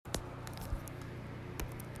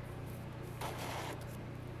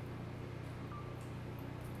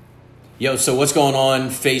Yo, so what's going on?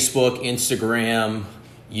 Facebook, Instagram,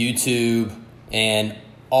 YouTube, and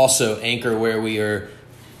also Anchor, where we are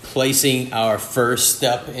placing our first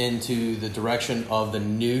step into the direction of the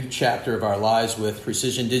new chapter of our lives with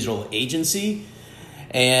Precision Digital Agency.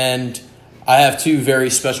 And I have two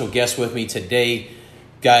very special guests with me today.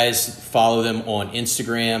 Guys, follow them on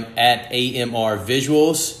Instagram at AMR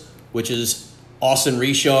Visuals, which is Austin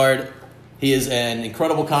Richard. He is an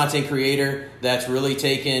incredible content creator that's really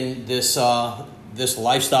taken this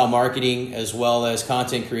lifestyle marketing as well as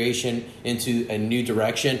content creation into a new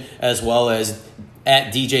direction, as well as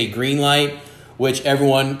at DJ Greenlight, which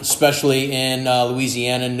everyone, especially in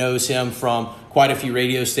Louisiana, knows him from quite a few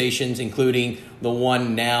radio stations, including the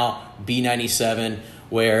one now, B97,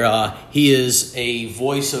 where he is a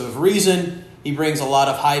voice of reason. He brings a lot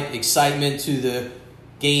of hype, excitement to the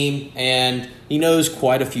game, and he knows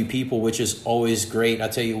quite a few people, which is always great. I'll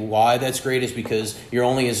tell you why that's great is because you're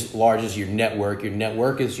only as large as your network. Your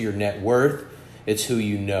network is your net worth. It's who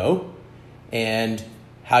you know and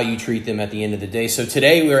how you treat them at the end of the day. So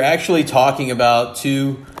today we're actually talking about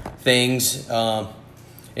two things,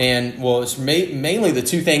 it's mainly the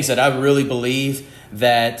two things that I really believe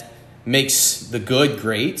that makes the good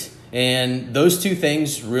great. And those two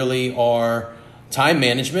things really are time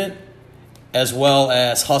management as well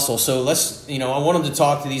as hustle. So I wanted to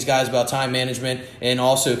talk to these guys about time management and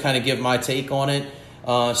also kind of give my take on it.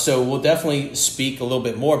 So we'll definitely speak a little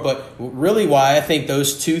bit more, but really why I think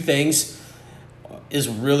those two things is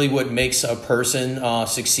really what makes a person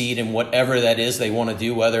succeed in whatever that is they want to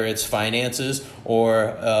do, whether it's finances or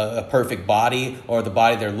a perfect body or the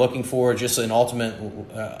body they're looking for, just an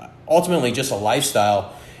ultimately just a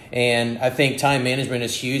lifestyle. And I think time management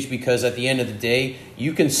is huge because at the end of the day,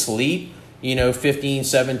 you can sleep 5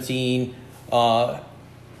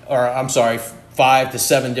 to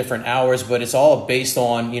 7 different hours, but it's all based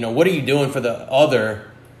on, what are you doing for the other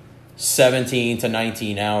 17 to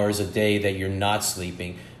 19 hours a day that you're not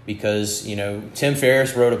sleeping? Because, Tim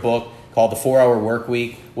Ferriss wrote a book called The 4-Hour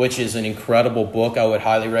Workweek, which is an incredible book I would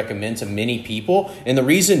highly recommend to many people. And the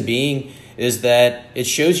reason being is that it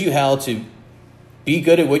shows you how to be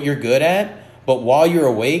good at what you're good at, but while you're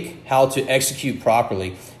awake, how to execute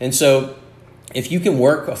properly. And so if you can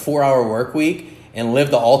work a 4-hour work week and live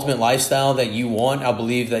the ultimate lifestyle that you want, I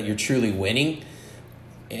believe that you're truly winning.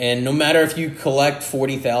 And no matter if you collect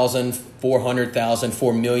 $40,000, $400,000,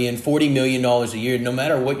 $4 million, $40 million a year, no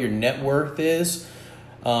matter what your net worth is,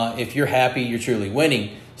 if you're happy, you're truly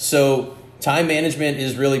winning. So time management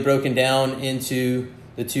is really broken down into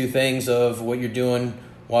the two things of what you're doing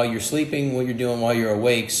while you're sleeping, what you're doing while you're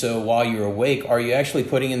awake. So while you're awake, are you actually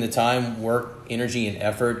putting in the time, work, energy, and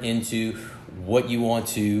effort into what you want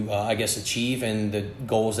to, achieve and the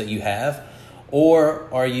goals that you have? Or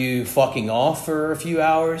are you fucking off for a few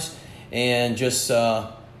hours and just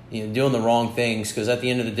doing the wrong things? Because at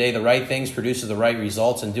the end of the day, the right things produces the right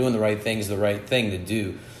results, and doing the right thing is the right thing to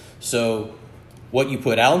do. So what you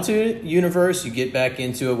put out into the universe, you get back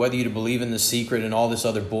into it, whether you believe in The Secret and all this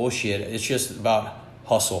other bullshit. It's just about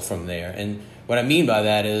hustle from there. And what I mean by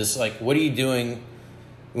that is, what are you doing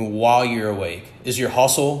while you're awake? Is your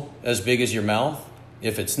hustle as big as your mouth?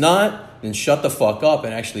 If it's not, then shut the fuck up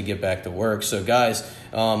and actually get back to work. So guys,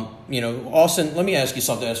 Austin, let me ask you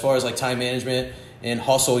something. As far as time management and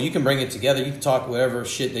hustle, you can bring it together. You can talk whatever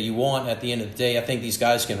shit that you want. At the end of the day, I think these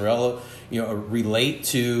guys can relate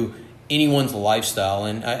to anyone's lifestyle.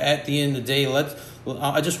 And at the end of the day,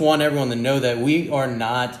 I just want everyone to know that we are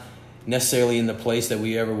not necessarily in the place that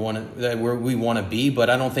we want to be, but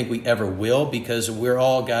I don't think we ever will, because we're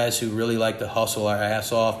all guys who really like to hustle our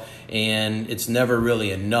ass off, and it's never really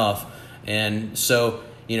enough. And so,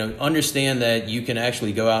 understand that you can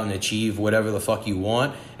actually go out and achieve whatever the fuck you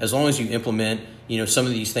want as long as you implement, some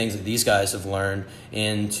of these things that these guys have learned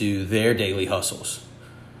into their daily hustles.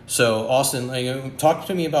 So Austin, talk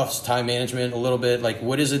to me about time management a little bit.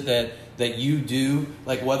 What is it that you do?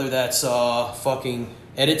 Whether that's fucking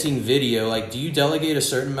editing video, do you delegate a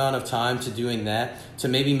certain amount of time to doing that, to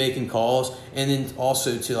maybe making calls, and then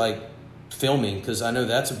also to filming? Because I know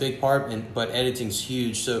that's a big part, but editing's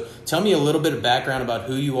huge. So tell me a little bit of background about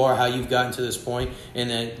who you are, how you've gotten to this point, and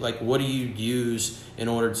then what do you use in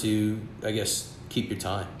order to, keep your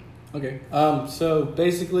time? Okay. So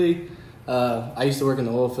basically, I used to work in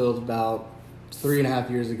the oil field about 3.5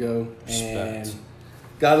 years ago, and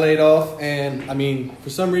got laid off. And for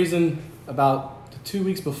some reason, about 2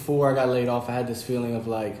 weeks before I got laid off, I had this feeling of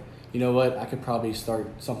I could probably start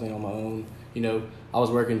something on my own. I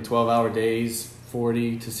was working 12-hour days,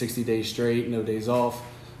 40 to 60 days straight, no days off.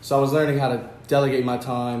 So I was learning how to delegate my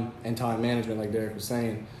time and time management, like Derek was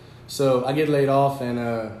saying. So I get laid off, and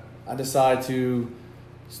I decided to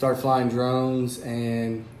start flying drones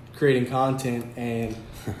and creating content. And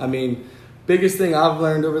I mean, biggest thing I've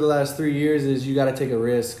learned over the last 3 years is you got to take a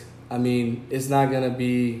risk. I mean, it's not going to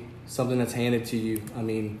be something that's handed to you. I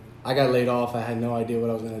mean, I got laid off. I had no idea what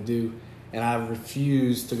I was going to do. And I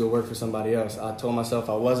refused to go work for somebody else. I told myself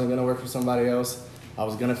I wasn't going to work for somebody else. I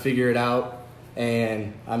was going to figure it out.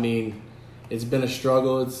 And I mean, it's been a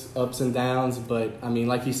struggle. It's ups and downs. But I mean,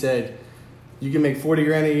 like you said, you can make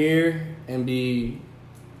 $40,000 a year and be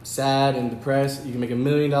sad and depressed. You can make $1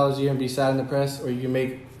 million a year and be sad and depressed, or you can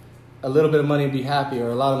make a little bit of money and be happy, or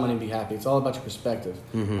a lot of money and be happy. It's all about your perspective.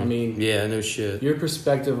 Mm-hmm. I mean, yeah, no shit. Your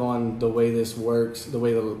perspective on the way this works, the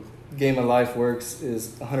way the game of life works, is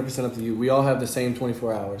 100% up to you. We all have the same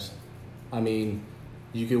 24 hours. I mean,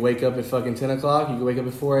 you could wake up at fucking 10 o'clock, you could wake up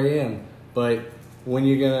at 4 a.m., but when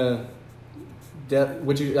you're gonna,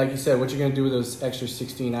 like you said, what you're gonna do with those extra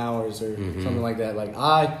 16 hours or something like that. Like,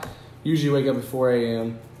 I usually wake up at 4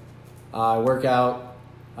 a.m., I work out,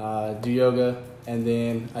 do yoga, and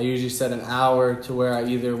then I usually set an hour to where I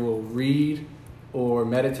either will read or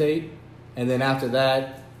meditate. And then after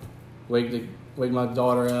that, wake my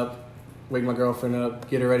daughter up, wake my girlfriend up,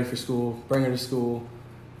 get her ready for school, bring her to school,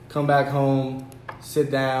 come back home, sit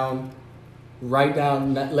down, write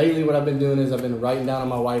down. Lately what I've been doing is I've been writing down on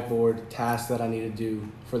my whiteboard tasks that I need to do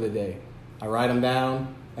for the day. I write them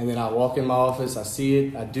down, and then I walk in my office, I see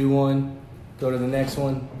it, I do one, go to the next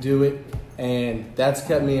one, do it. And that's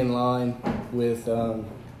kept me in line with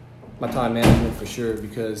my time management for sure.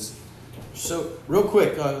 Because so real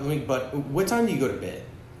quick, but what time do you go to bed?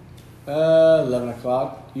 11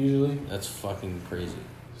 o'clock usually. That's fucking crazy.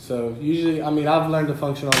 So usually, I mean, I've learned to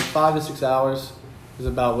function on 5 to 6 hours is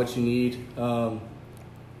about what you need.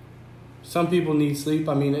 Some people need sleep.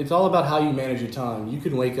 I mean, it's all about how you manage your time. You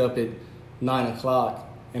can wake up at 9 o'clock,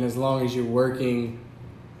 and as long as you're working,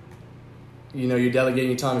 you know, you're delegating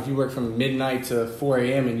your time. If you work from midnight to 4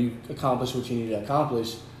 a.m. and you accomplish what you need to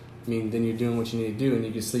accomplish, I mean, then you're doing what you need to do, and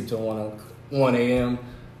you can sleep till 1 a.m.,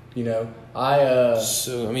 you know.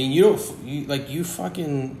 So, I mean, you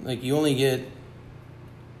only get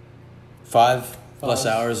 5 plus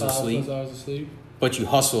hours of sleep. 5 plus hours of sleep. But you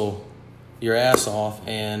hustle your ass off,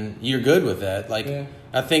 and you're good with that. Like, yeah.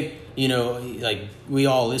 I think, you know, like, we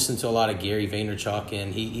all listen to a lot of Gary Vaynerchuk,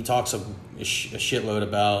 and he talks a shitload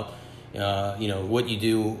about, you know, what you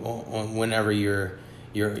do on whenever you're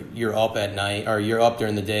up at night, or you're up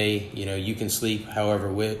during the day. You know, you can sleep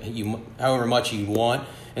however much you want,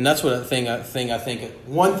 and that's what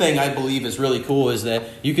one thing I believe is really cool is that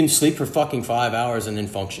you can sleep for fucking 5 hours and then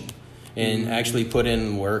function, and actually put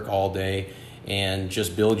in work all day and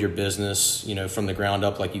just build your business, you know, from the ground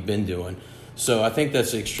up like you've been doing. So I think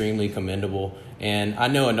that's extremely commendable. And I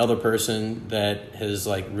know another person that has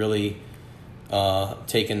like really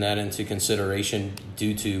taken that into consideration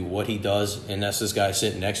due to what he does, and that's this guy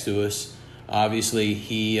sitting next to us. Obviously,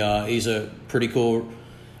 he's a pretty cool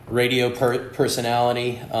radio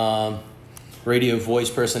personality, radio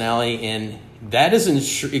voice personality, and that is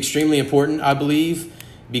extremely important, I believe,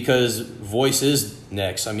 because voice is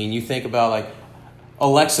next. I mean, you think about like,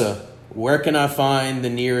 Alexa, where can I find the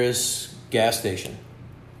nearest gas station?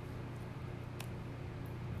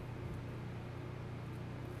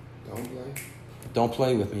 Don't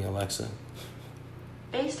play with me, Alexa.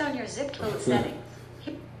 Based on your zip code settings.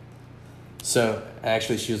 So,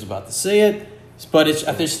 actually, she was about to say it, but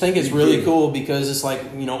I just think it's really cool because it's like,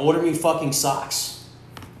 you know, order me fucking socks.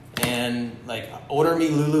 And, like, order me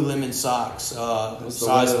Lululemon socks,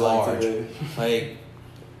 size large.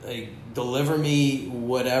 Like, deliver me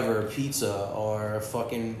whatever, pizza or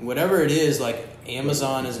fucking whatever it is. Like,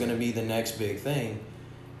 Amazon is going to be the next big thing.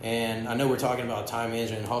 And I know we're talking about time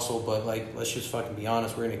management and hustle, but like, let's just fucking be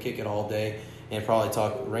honest. We're going to kick it all day and probably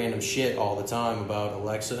talk random shit all the time about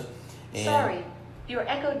Alexa. And sorry, your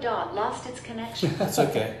Echo Dot lost its connection. That's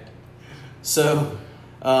okay. So,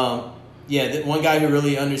 one guy who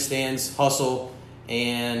really understands hustle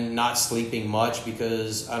and not sleeping much,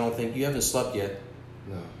 because I don't think you haven't slept yet.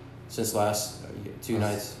 No. Since last 2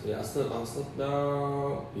 nights. Yeah, I slept. You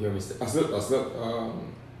heard me say. I slept.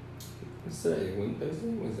 What's today?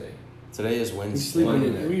 Wednesday. Today is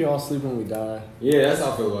Wednesday. We all sleep when we die. Yeah, that's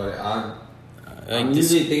how I feel about it. I'm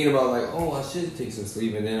usually thinking about like, oh, I should take some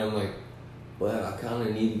sleep, and then I'm like, well, I kind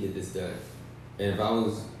of need to get this done. And if I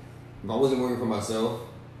wasn't working for myself,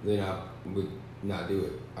 then I would not do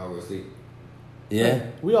it. I would sleep. Yeah.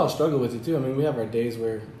 We all struggle with it too. I mean, we have our days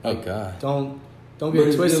where God, don't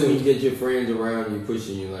get twisted. When you get your friends around you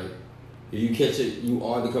pushing you, like, if you catch it, you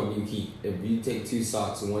are the company you keep. If you take 2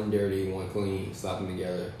 socks, one dirty, one clean, slap them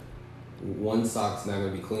together, one sock's not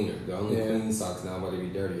gonna be cleaner. The only Yeah. clean sock's not about to be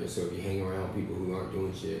dirtier. So if you hang around people who aren't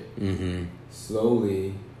doing shit, Mm-hmm.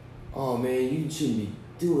 slowly, oh man, you shouldn't be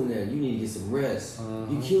doing that. You need to get some rest.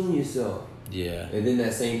 You're killing yourself. Yeah. And then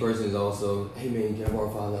that same person is also, hey man, can I borrow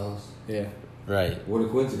 $5? Yeah. Right. What a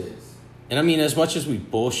coincidence. And I mean, as much as we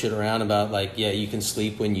bullshit around about like, yeah, you can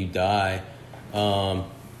sleep when you die.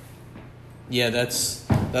 Yeah, that's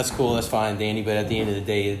cool. That's fine, Danny. But at the end of the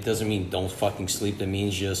day, it doesn't mean don't fucking sleep. It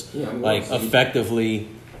means just like effectively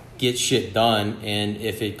get shit done. And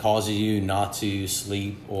if it causes you not to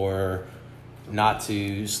sleep or not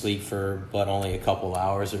to sleep for but only a couple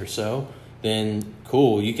hours or so, then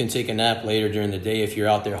cool. You can take a nap later during the day if you're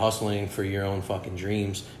out there hustling for your own fucking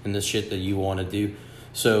dreams and the shit that you want to do.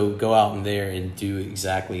 So go out in there and do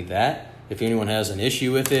exactly that. If anyone has an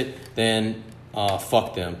issue with it, then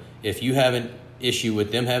fuck them. If you have an issue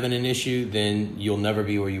with them having an issue, then you'll never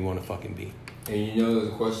be where you want to fucking be. And you know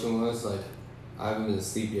the question was, like, I haven't been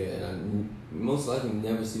asleep yet, and I most likely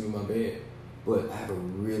never sleep in my bed. But I have a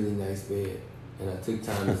really nice bed. And I took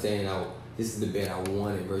time to saying, this is the bed I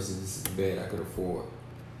wanted versus this is the bed I could afford.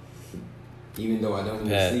 Even though I don't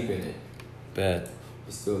even sleep in it. Bet.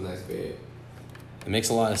 It's still a nice bed. It makes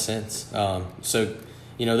a lot of sense. So,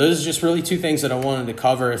 you know, those are just really two things that I wanted to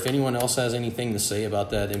cover. If anyone else has anything to say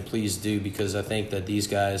about that, then please do, because I think that these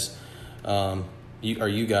guys,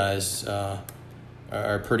 you guys, are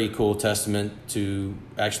a pretty cool testament to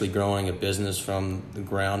actually growing a business from the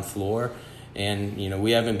ground floor. And, you know,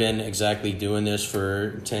 we haven't been exactly doing this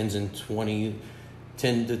for 10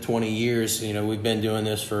 to 20 years. You know, we've been doing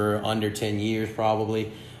this for under 10 years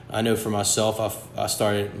probably. I know for myself, I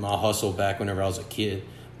started my hustle back whenever I was a kid,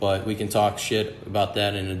 but we can talk shit about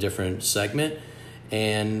that in a different segment.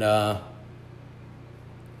 And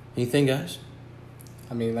anything, guys?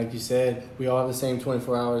 I mean, like you said, we all have the same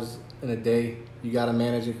 24 hours in a day. You got to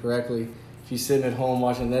manage it correctly. If you're sitting at home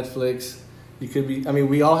watching Netflix, you could be, I mean,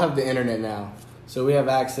 we all have the internet now. So we have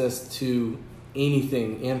access to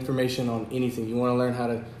anything, information on anything. You want to learn how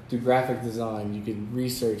to do graphic design, you can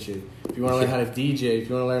research it. If you want to learn how to DJ, if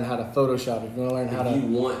you want to learn how to Photoshop, if you want to learn how to... If you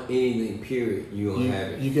want anything, period, you're going to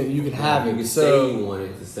have it. You can have it. You can so say you want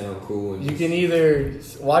it to sound cool. And you can either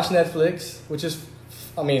watch Netflix, which is,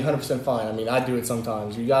 I mean, 100% fine. I mean, I do it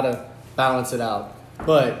sometimes. You got to balance it out.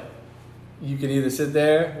 But you could either sit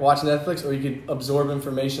there, watch Netflix, or you could absorb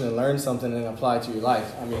information and learn something and apply it to your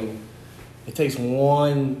life. I mean, it takes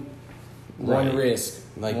one risk.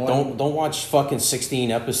 Like, don't watch fucking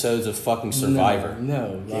 16 episodes of fucking Survivor.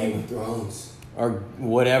 No. Game of Thrones. Or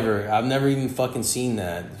whatever. I've never even fucking seen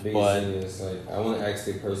that. But it's like, I want to ask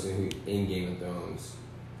the person who in Game of Thrones,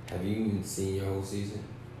 have you even seen your whole season?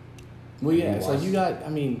 Well, yeah, it's like you got, I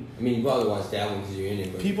mean, you probably watched that one because you're in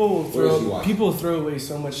it, but people throw away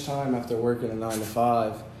so much time after working a 9 to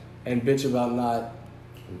 5 and bitch about not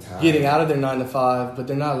getting out of their 9 to 5, but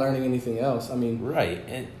they're not learning anything else. I mean, right,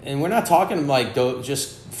 and we're not talking like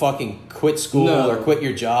just fucking quit school or quit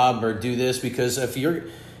your job or do this, because if you're,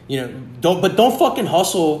 you know, don't fucking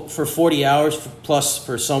hustle for 40 hours plus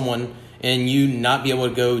for someone and you not be able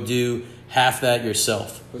to go do half that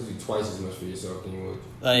yourself. Supposed to be twice as much for yourself than you would.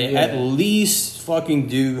 At least fucking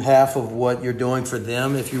do half of what you're doing for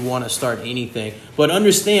them if you want to start anything. But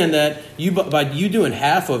understand that by you doing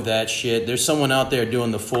half of that shit, there's someone out there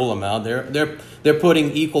doing the full amount. They're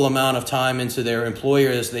putting equal amount of time into their employer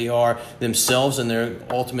as they are themselves and their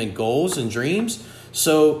ultimate goals and dreams.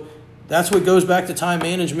 So that's what goes back to time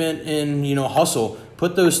management and, you know, hustle.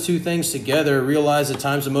 Put those two things together, realize that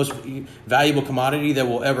time's the most valuable commodity that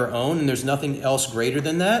we'll ever own, and there's nothing else greater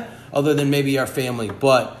than that other than maybe our family.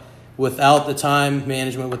 But without the time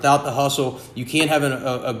management, without the hustle, you can't have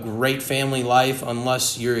a great family life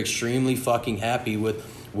unless you're extremely fucking happy with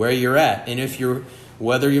where you're at. And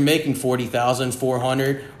whether you're making $40,000,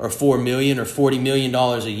 $400,000, or $4 million or $40 million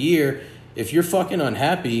a year, if you're fucking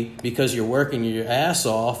unhappy because you're working your ass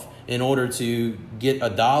off in order to get a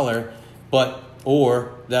dollar,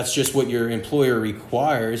 or that's just what your employer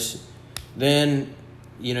requires, then,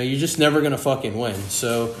 you know, you're just never going to fucking win.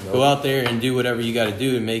 So Go out there and do whatever you got to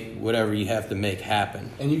do to make whatever you have to make happen.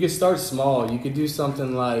 And you could start small. You could do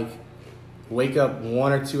something like wake up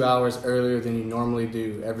 1 or 2 hours earlier than you normally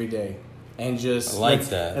do every day. And just...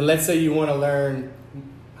 that. And let's say you want to learn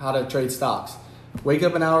how to trade stocks. Wake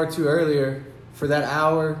up an hour or two earlier. For that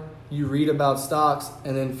hour, you read about stocks,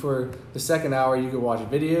 and then for the second hour, you could watch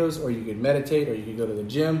videos, or you could meditate, or you could go to the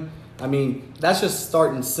gym. I mean, that's just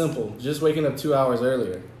starting simple, just waking up 2 hours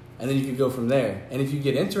earlier, and then you could go from there. And if you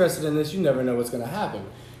get interested in this, you never know what's going to happen.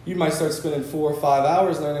 You might start spending 4 or 5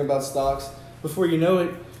 hours learning about stocks. Before you know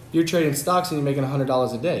it, you're trading stocks and you're making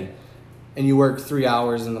 $100 a day. and you work 3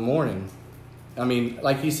 hours in the morning. I mean,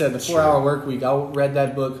 like he said, the 4-hour work week. I read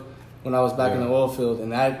that book when I was back in the oil field,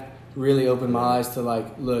 and that really opened my eyes to like,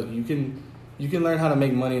 look, you can learn how to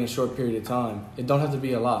make money in a short period of time. It don't have to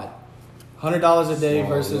be a lot. $100 a day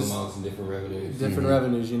versus different revenues. Different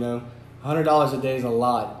revenues, you know. $100 a day is a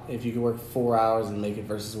lot if you can work 4 hours and make it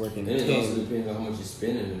versus working 10. And it also depends on how much you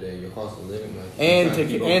spend in a day, your cost of living. Like, and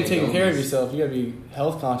taking care of yourself. You gotta be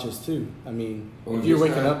health conscious too. I mean, if you're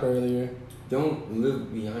waking up earlier. Don't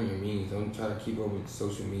live beyond your means. Don't try to keep up with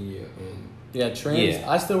social media and trends.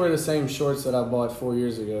 Yeah. I still wear the same shorts that I bought 4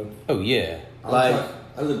 years ago. Oh yeah.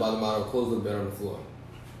 I live by the motto: clothes look better on the floor.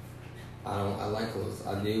 I like clothes.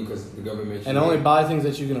 I do because the government makes and only buy things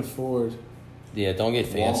that you can afford. Yeah, don't get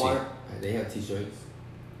fancy. Walmart, they have t-shirts.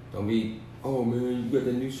 Don't be, oh man, you got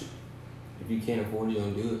that new shirt. If you can't afford it,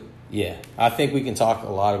 don't do it. Yeah, I think we can talk a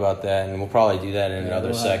lot about that, and we'll probably do that in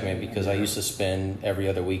another segment because I used to spend every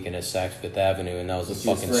other weekend at Saks Fifth Avenue, and that was the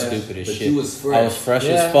fucking stupidest shit. You was fresh. I was fresh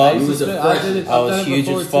as fuck. I was huge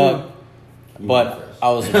as fuck. But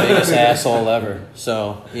I was the biggest asshole ever.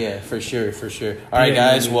 So, yeah, for sure. All right,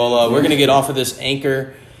 guys. Well, we're going to get off of this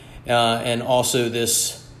Anchor and also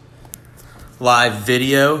this live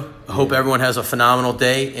video. I hope everyone has a phenomenal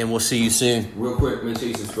day, and we'll see you soon. Real quick, make sure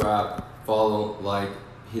you subscribe, follow, like,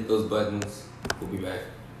 hit those buttons. We'll be back.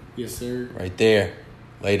 Yes, sir. Right there.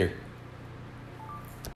 Later.